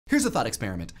Here's a thought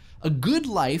experiment. A good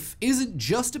life isn't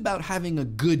just about having a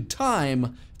good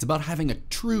time, it's about having a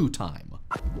true time.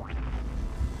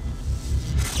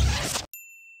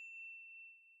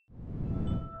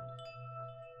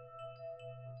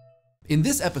 In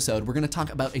this episode, we're going to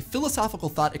talk about a philosophical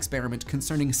thought experiment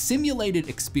concerning simulated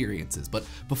experiences. But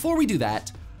before we do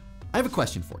that, I have a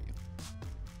question for you.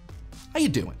 How you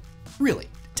doing? Really,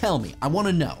 tell me, I want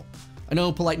to know. I know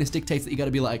politeness dictates that you got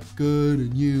to be like, good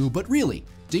and you, but really,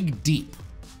 dig deep.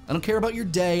 I don't care about your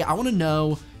day. I want to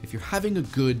know if you're having a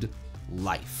good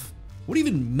life. What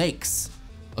even makes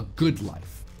a good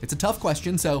life? It's a tough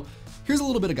question, so here's a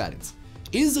little bit of guidance.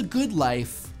 Is a good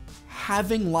life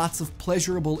having lots of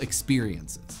pleasurable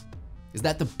experiences? Is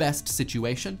that the best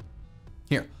situation?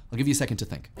 Here, I'll give you a second to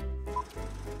think.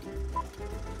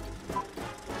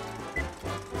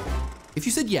 If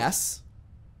you said yes,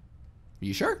 are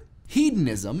you sure?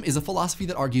 Hedonism is a philosophy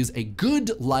that argues a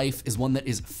good life is one that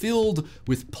is filled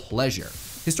with pleasure.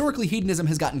 Historically, hedonism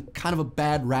has gotten kind of a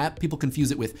bad rap. People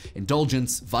confuse it with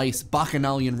indulgence, vice,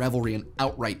 bacchanalian revelry, and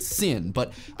outright sin.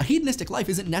 But a hedonistic life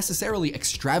isn't necessarily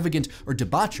extravagant or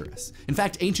debaucherous. In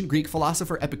fact, ancient Greek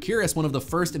philosopher Epicurus, one of the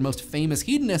first and most famous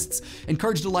hedonists,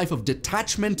 encouraged a life of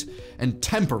detachment and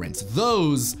temperance.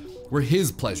 Those were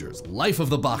his pleasures. Life of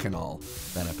the bacchanal,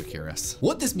 that Epicurus.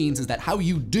 What this means is that how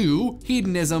you do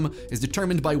hedonism is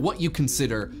determined by what you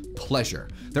consider pleasure.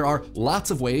 There are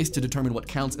lots of ways to determine what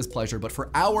counts as pleasure, but for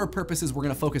our purposes, we're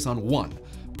gonna focus on one,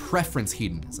 preference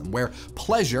hedonism, where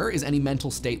pleasure is any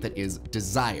mental state that is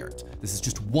desired. This is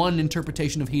just one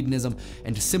interpretation of hedonism,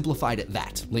 and simplified at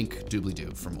that. Link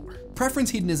doobly-doo for more. Preference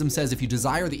hedonism says if you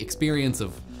desire the experience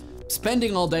of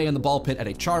spending all day in the ball pit at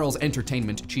a Charles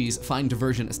Entertainment Cheese fine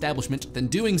diversion establishment, then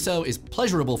doing so is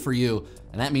pleasurable for you,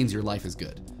 and that means your life is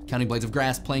good. Counting blades of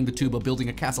grass, playing the tuba, building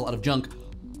a castle out of junk,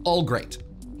 all great.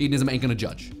 Hedonism ain't gonna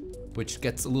judge, which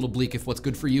gets a little bleak if what's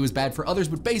good for you is bad for others,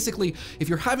 but basically, if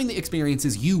you're having the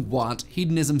experiences you want,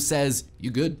 hedonism says you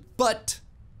good. But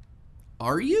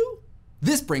are you?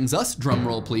 This brings us, drum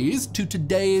roll please, to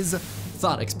today's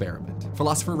thought experiment.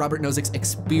 Philosopher Robert Nozick's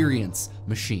experience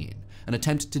machine. An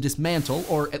attempt to dismantle,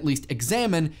 or at least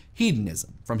examine,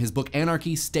 hedonism from his book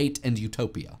Anarchy, State, and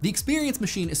Utopia. The experience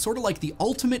machine is sort of like the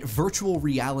ultimate virtual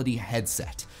reality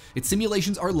headset. Its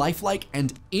simulations are lifelike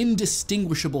and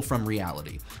indistinguishable from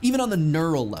reality, even on the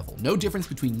neural level. No difference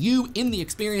between you in the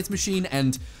experience machine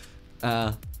and,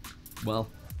 well,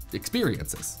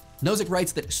 experiences. Nozick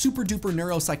writes that super-duper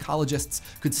neuropsychologists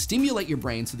could stimulate your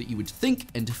brain so that you would think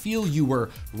and feel you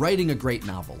were writing a great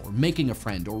novel, or making a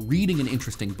friend, or reading an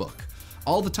interesting book.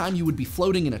 All the time you would be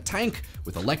floating in a tank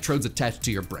with electrodes attached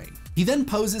to your brain. He then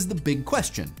poses the big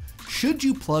question: should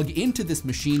you plug into this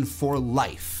machine for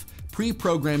life,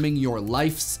 pre-programming your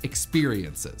life's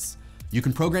experiences? You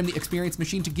can program the experience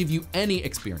machine to give you any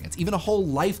experience, even a whole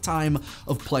lifetime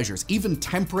of pleasures, even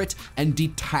temperate and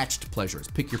detached pleasures.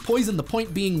 Pick your poison, the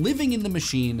point being, living in the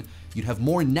machine, you'd have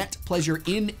more net pleasure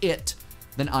in it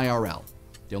than IRL.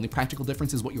 The only practical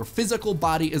difference is what your physical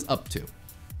body is up to.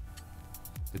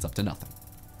 It's up to nothing.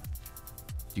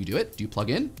 Do you do it? Do you plug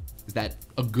in? Is that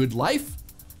a good life?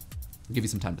 I'll give you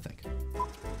some time to think.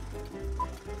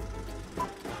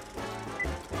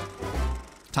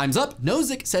 Time's up.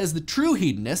 Nozick says the true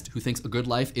hedonist, who thinks a good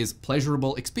life is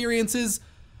pleasurable experiences,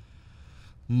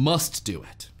 must do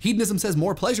it. Hedonism says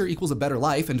more pleasure equals a better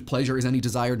life, and pleasure is any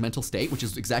desired mental state, which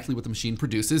is exactly what the machine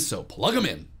produces, so plug them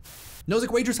in.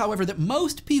 Nozick wagers, however, that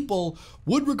most people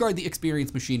would regard the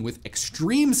experience machine with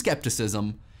extreme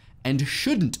skepticism and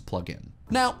shouldn't plug in.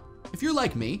 Now, if you're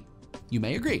like me, you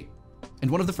may agree. And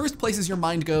one of the first places your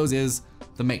mind goes is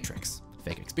the Matrix.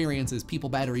 Fake experiences, people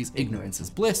batteries, ignorance is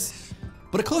bliss.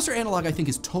 But a closer analog, I think,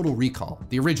 is Total Recall,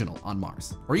 the original on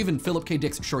Mars. Or even Philip K.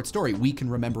 Dick's short story, We Can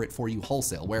Remember It For You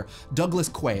Wholesale, where Douglas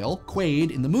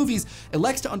Quaid in the movies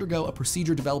elects to undergo a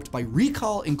procedure developed by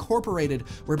Recall Incorporated,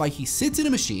 whereby he sits in a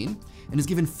machine and is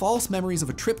given false memories of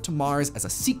a trip to Mars as a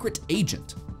secret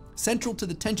agent. Central to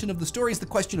the tension of the story is the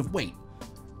question of, wait,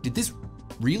 did this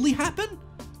really happen?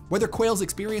 Whether Quayle's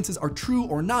experiences are true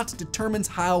or not determines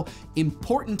how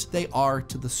important they are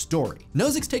to the story.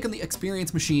 Nozick's take on the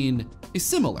experience machine is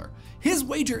similar. His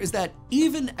wager is that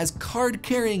even as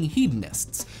card-carrying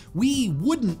hedonists, we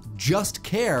wouldn't just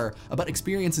care about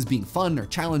experiences being fun or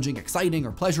challenging, exciting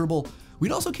or pleasurable.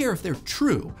 We'd also care if they're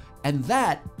true, and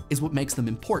that is what makes them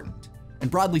important.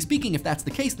 And broadly speaking, if that's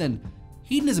the case, then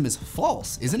hedonism is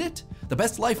false, isn't it? The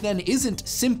best life then isn't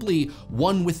simply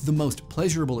one with the most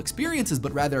pleasurable experiences,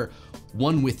 but rather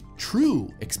one with true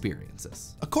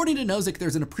experiences. According to Nozick,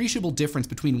 there's an appreciable difference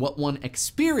between what one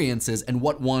experiences and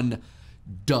what one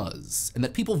does, and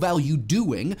that people value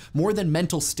doing more than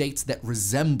mental states that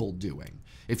resemble doing.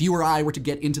 If you or I were to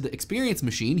get into the experience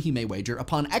machine, he may wager,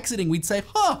 upon exiting, we'd say,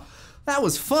 huh, that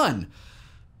was fun.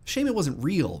 Shame it wasn't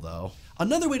real, though.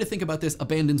 Another way to think about this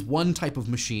abandons one type of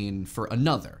machine for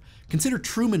another. Consider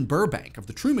Truman Burbank of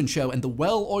The Truman Show and the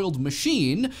well-oiled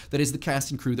machine that is the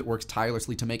cast and crew that works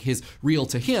tirelessly to make his real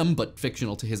to him, but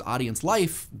fictional to his audience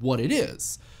life, what it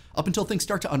is. Up until things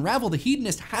start to unravel, the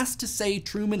hedonist has to say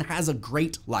Truman has a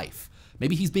great life.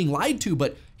 Maybe he's being lied to,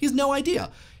 but he has no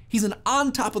idea. He's an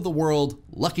on top of the world,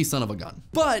 lucky son of a gun.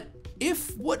 But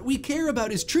if what we care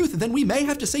about is truth, then we may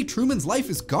have to say Truman's life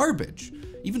is garbage,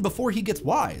 even before he gets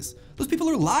wise. Those people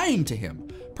are lying to him,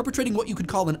 perpetrating what you could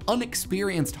call an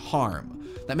unexperienced harm.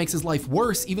 That makes his life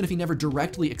worse, even if he never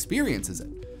directly experiences it.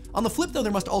 On the flip, though,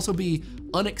 there must also be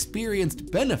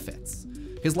unexperienced benefits.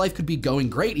 His life could be going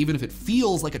great, even if it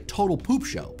feels like a total poop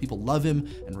show. People love him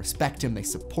and respect him, they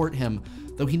support him,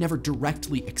 though he never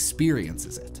directly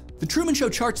experiences it. The Truman Show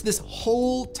charts this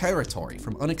whole territory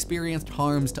from unexperienced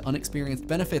harms to unexperienced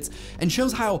benefits and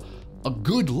shows how a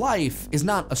good life is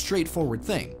not a straightforward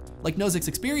thing. Like Nozick's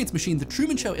experience machine, the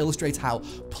Truman Show illustrates how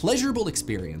pleasurable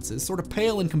experiences sort of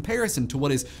pale in comparison to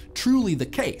what is truly the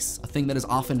case, a thing that is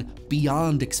often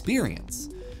beyond experience,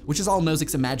 which is all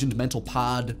Nozick's imagined mental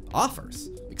pod offers.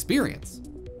 Experience,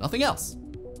 nothing else,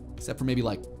 except for maybe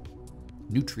like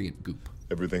nutrient goop.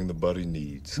 Everything the body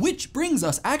needs. Which brings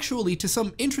us actually to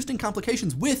some interesting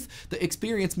complications with the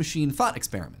experience machine thought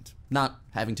experiment, not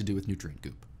having to do with nutrient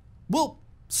goop. Well,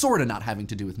 sorta not having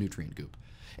to do with nutrient goop.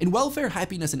 In Welfare,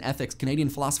 Happiness, and Ethics, Canadian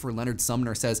philosopher Leonard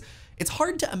Sumner says, it's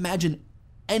hard to imagine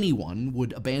anyone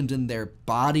would abandon their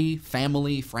body,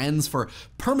 family, friends for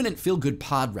permanent feel-good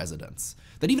pod residence.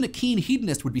 That even a keen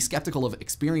hedonist would be skeptical of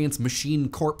experience machine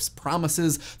corpse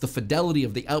promises, the fidelity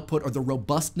of the output, or the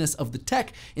robustness of the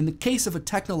tech in the case of a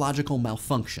technological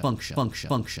malfunction.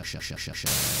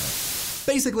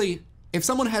 Basically, if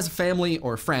someone has family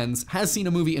or friends, has seen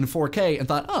a movie in 4K and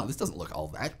thought, oh, this doesn't look all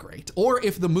that great, or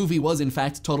if the movie was in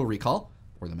fact Total Recall,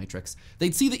 or The Matrix,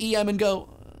 they'd see the EM and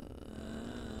go,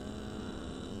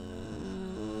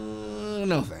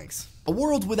 no thanks. A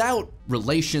world without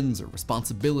relations or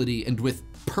responsibility and with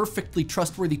perfectly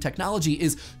trustworthy technology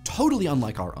is totally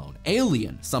unlike our own.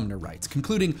 Alien, Sumner writes,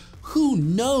 concluding, who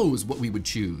knows what we would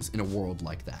choose in a world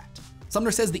like that?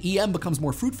 Sumner says the EM becomes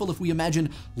more fruitful if we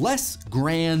imagine less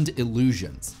grand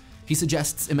illusions. He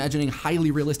suggests imagining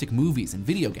highly realistic movies and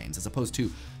video games as opposed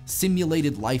to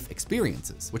simulated life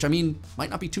experiences, which I mean, might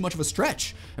not be too much of a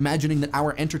stretch, imagining that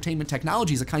our entertainment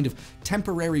technology is a kind of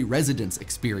temporary residence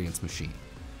experience machine.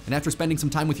 And after spending some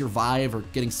time with your Vive or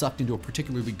getting sucked into a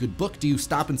particularly good book, do you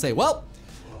stop and say, well,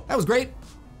 that was great.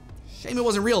 Shame it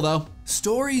wasn't real though.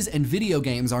 Stories and video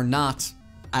games are not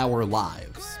our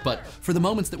lives, but for the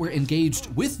moments that we're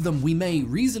engaged with them, we may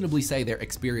reasonably say they're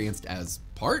experienced as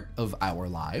part of our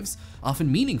lives, often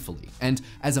meaningfully, and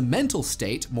as a mental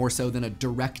state more so than a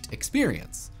direct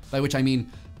experience. By which I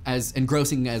mean, as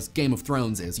engrossing as Game of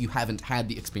Thrones is, you haven't had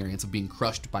the experience of being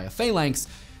crushed by a phalanx,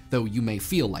 though you may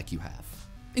feel like you have.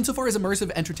 Insofar as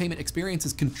immersive entertainment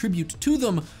experiences contribute to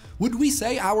them, would we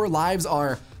say our lives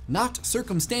are not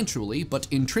circumstantially, but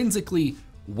intrinsically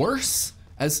worse,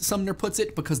 as Sumner puts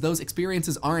it, because those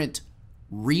experiences aren't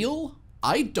real?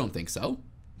 I don't think so.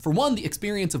 For one, the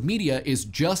experience of media is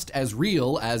just as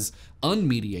real as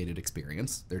unmediated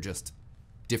experience. They're just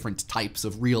different types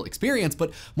of real experience,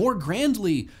 but more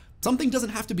grandly, something doesn't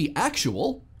have to be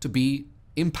actual to be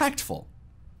impactful.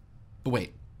 But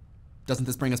wait, doesn't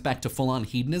this bring us back to full-on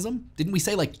hedonism? Didn't we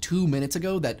say like 2 minutes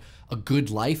ago that a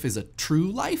good life is a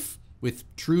true life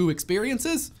with true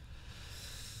experiences?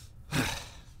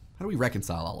 How do we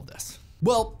reconcile all of this?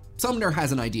 Well, Sumner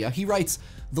has an idea. He writes,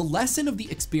 the lesson of the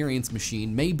experience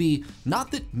machine may be not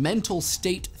that mental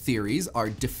state theories are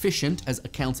deficient as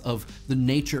accounts of the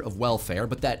nature of welfare,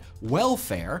 but that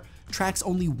welfare tracks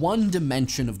only one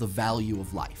dimension of the value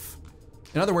of life.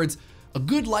 In other words, a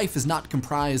good life is not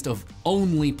comprised of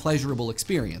only pleasurable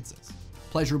experiences.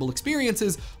 Pleasurable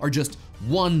experiences are just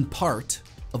one part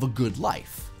of a good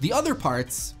life. The other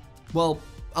parts, well,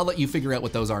 I'll let you figure out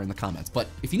what those are in the comments, but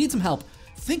if you need some help,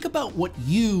 think about what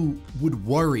you would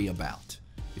worry about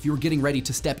if you were getting ready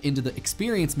to step into the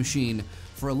experience machine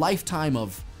for a lifetime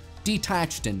of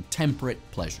detached and temperate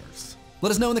pleasures.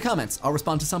 Let us know in the comments. I'll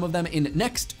respond to some of them in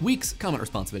next week's comment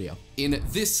response video. In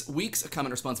this week's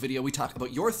comment response video, we talk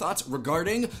about your thoughts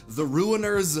regarding the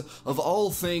ruiners of all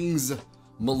things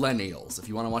millennials. If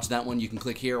you want to watch that one, you can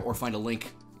click here or find a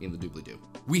link in the doobly-doo.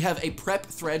 We have a prep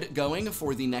thread going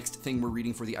for the next thing we're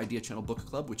reading for the Idea Channel Book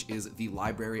Club, which is The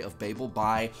Library of Babel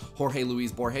by Jorge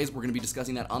Luis Borges. We're going to be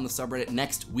discussing that on the subreddit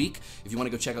next week. If you want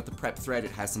to go check out the prep thread,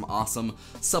 it has some awesome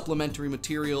supplementary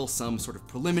material, some sort of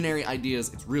preliminary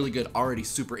ideas. It's really good, already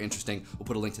super interesting. We'll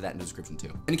put a link to that in the description too.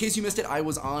 And in case you missed it, I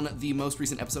was on the most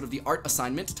recent episode of The Art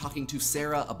Assignment talking to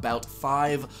Sarah about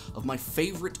 5 of my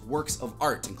favorite works of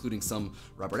art, including some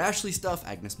Robert Ashley stuff,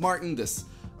 Agnes Martin, this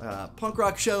punk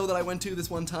rock show that I went to this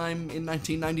one time in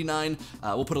 1999.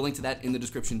 We'll put a link to that in the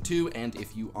description too, and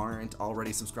if you aren't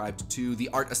already subscribed to The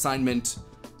Art Assignment,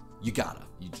 you gotta.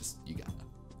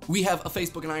 We have a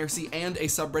Facebook and IRC and a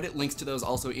subreddit, links to those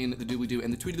also in the doobly-doo,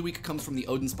 and the tweet of the week comes from the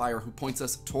Odinspire, who points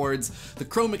us towards the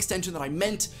Chrome extension that I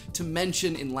meant to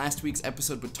mention in last week's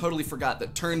episode but totally forgot,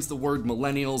 that turns the word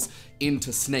millennials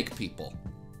into snake people.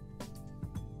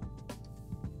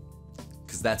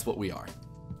 Because that's what we are.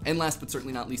 And last but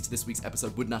certainly not least, this week's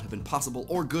episode would not have been possible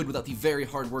or good without the very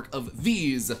hard work of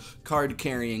these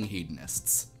card-carrying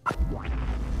hedonists.